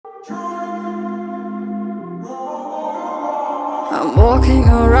I'm walking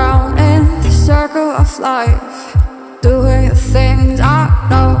around in the circle of life, doing the things I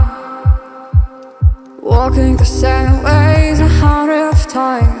know, walking the same ways 100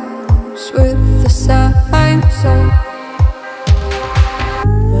 times with the same soul.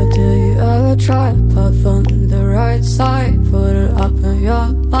 But do you ever try to path on the right side, put it up in your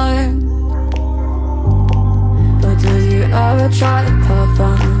mind? But do you ever try to path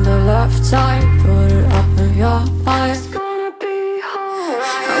on the left side, put it up in your mind? It's gonna be hard.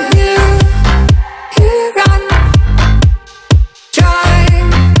 You run, try,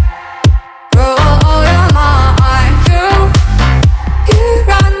 roll your mind. You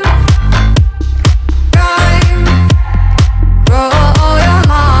run, try, roll your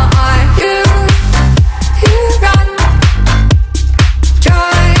mind. You run,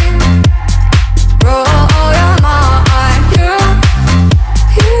 try, roll your mind. You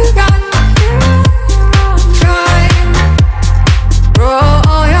run, try,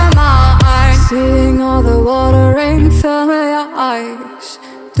 roll your mind. Seeing all the water in familiar eyes,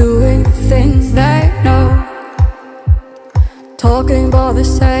 doing the things they know, talking about the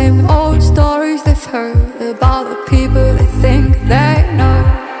same old stories they've heard about the people they think they know.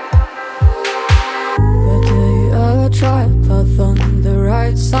 But do you ever try to path on the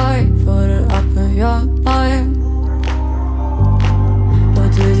right side, put it up in your mind? But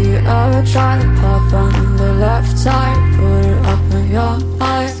do you ever try to path on the left side, put it up in your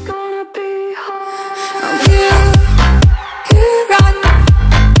mind? It's gonna be hard. You run,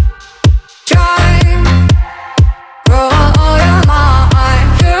 try, roll your mind.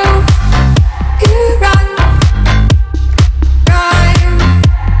 You run, try,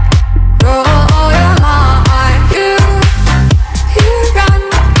 roll your mind. You run,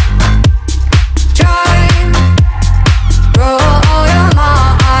 try, roll your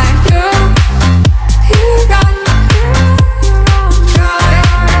mind. You run, try,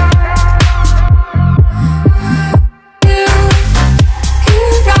 you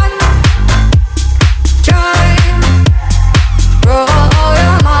run, try, roll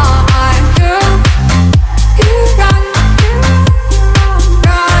your mind. You run,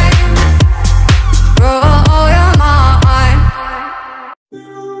 try, roll your mind.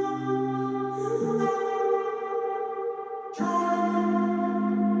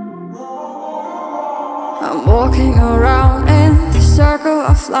 I'm walking around in the circle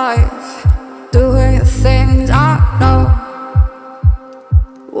of life, doing the things I know,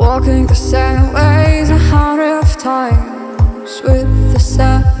 walking the same ways 100 times with the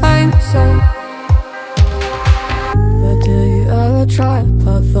same soul. But do you ever try to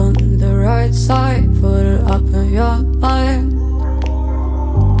path on the right side, put it up in your mind?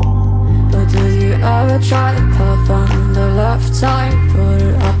 But do you ever try to path on the left side, put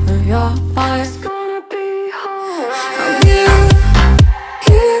it up in your mind? It's gonna be hard. You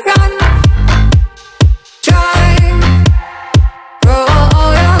run, try,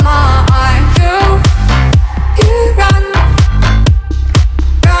 roll your mind. You run,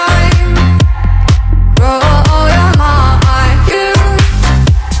 try, roll your mind. You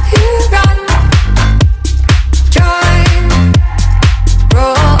run, try,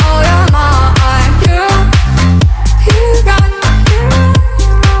 roll your mind. You run,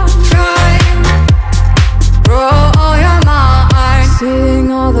 try, roll your mind. Seeing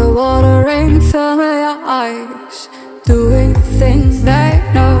all the water in familiar eyes, doing the things they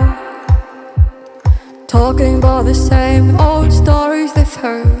know, talking about the same old stories they've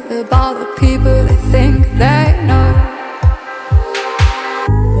heard about the people they think they know.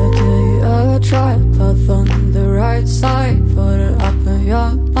 But do you ever try to path on the right side, put it up in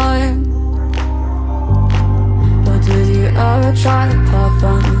your mind? But do you ever try to path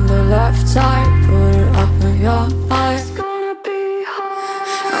on the left side, put it up in your mind? It's gonna be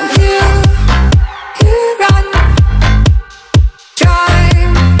hard. You run, try,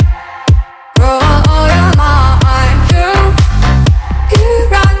 roll your mind. You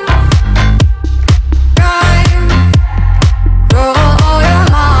run, try, roll your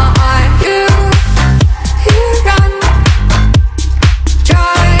mind. You run,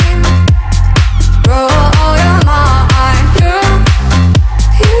 try, roll your mind. You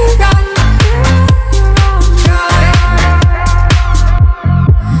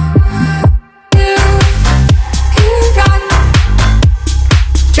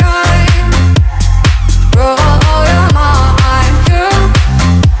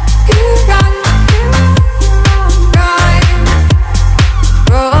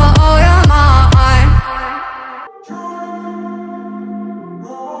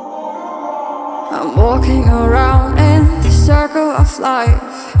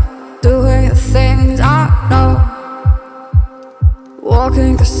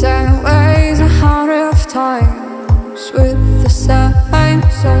same ways 100 times with the same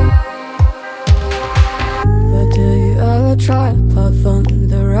soul. But do you ever try to puff on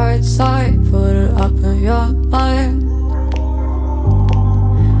the right side, put it up in your mind?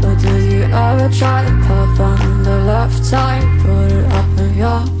 But do you ever try to puff on the left side, put it up in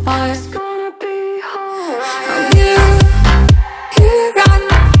your mind?